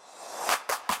pleasure.